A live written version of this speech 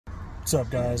What's up,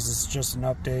 guys? This is just an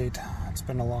update. It's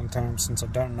been a long time since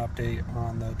I've done an update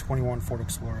on the 21 Ford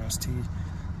Explorer ST.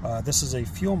 This is a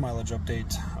fuel mileage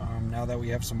update now that we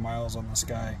have some miles on this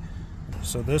guy.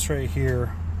 So this right here,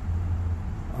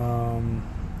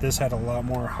 this had a lot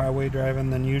more highway driving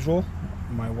than usual.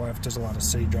 My wife does a lot of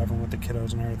city driving with the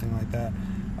kiddos and everything like that.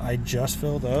 I just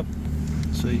filled up,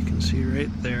 so you can see right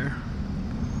there,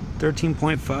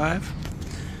 13.5.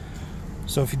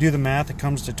 So if you do the math, it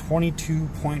comes to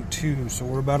 22.2. So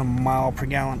we're about a mile per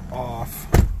gallon off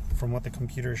from what the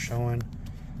computer is showing.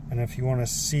 And if you want to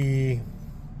see,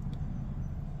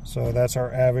 so that's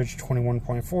our average,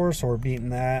 21.4. So we're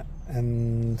beating that.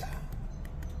 And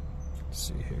let's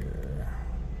see here,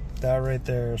 that right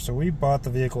there. So we bought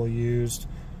the vehicle used,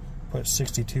 put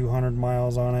 6,200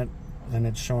 miles on it, and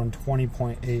it's showing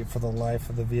 20.8 for the life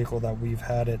of the vehicle that we've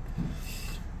had it.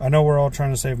 I know we're all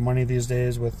trying to save money these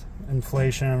days with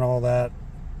inflation and all that.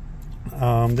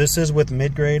 This is with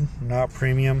mid-grade, not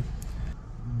premium.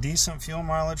 Decent fuel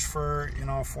mileage for, you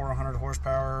know, 400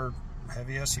 horsepower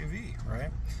heavy SUV,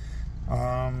 right?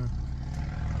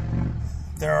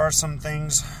 There are some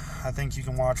things I think you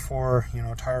can watch for, you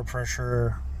know, tire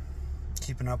pressure,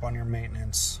 keeping up on your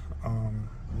maintenance,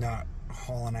 not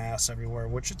hauling ass everywhere,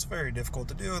 which it's very difficult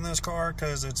to do in this car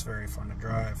because it's very fun to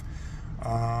drive.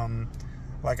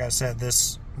 Like I said,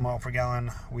 this mile per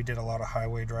gallon, we did a lot of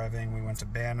highway driving. We went to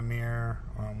Bandamere,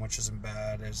 which isn't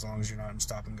bad as long as you're not in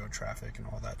stop and go traffic and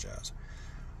all that jazz.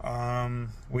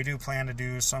 We do plan to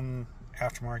do some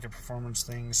aftermarket performance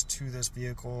things to this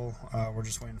vehicle. We're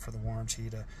just waiting for the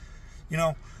warranty to, you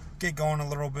know, get going a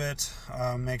little bit,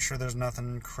 make sure there's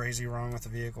nothing crazy wrong with the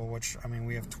vehicle, which, I mean,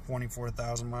 we have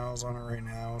 24,000 miles on it right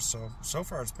now. So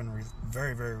far it's been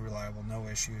very, very reliable, no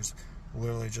issues.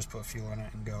 Literally just put fuel in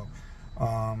it and go.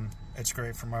 It's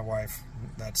great for my wife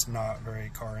that's not very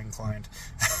car inclined.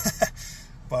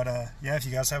 But yeah, if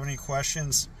you guys have any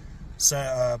questions,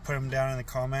 put them down in the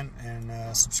comment,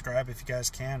 and subscribe if you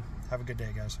guys can. Have a good day,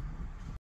 guys.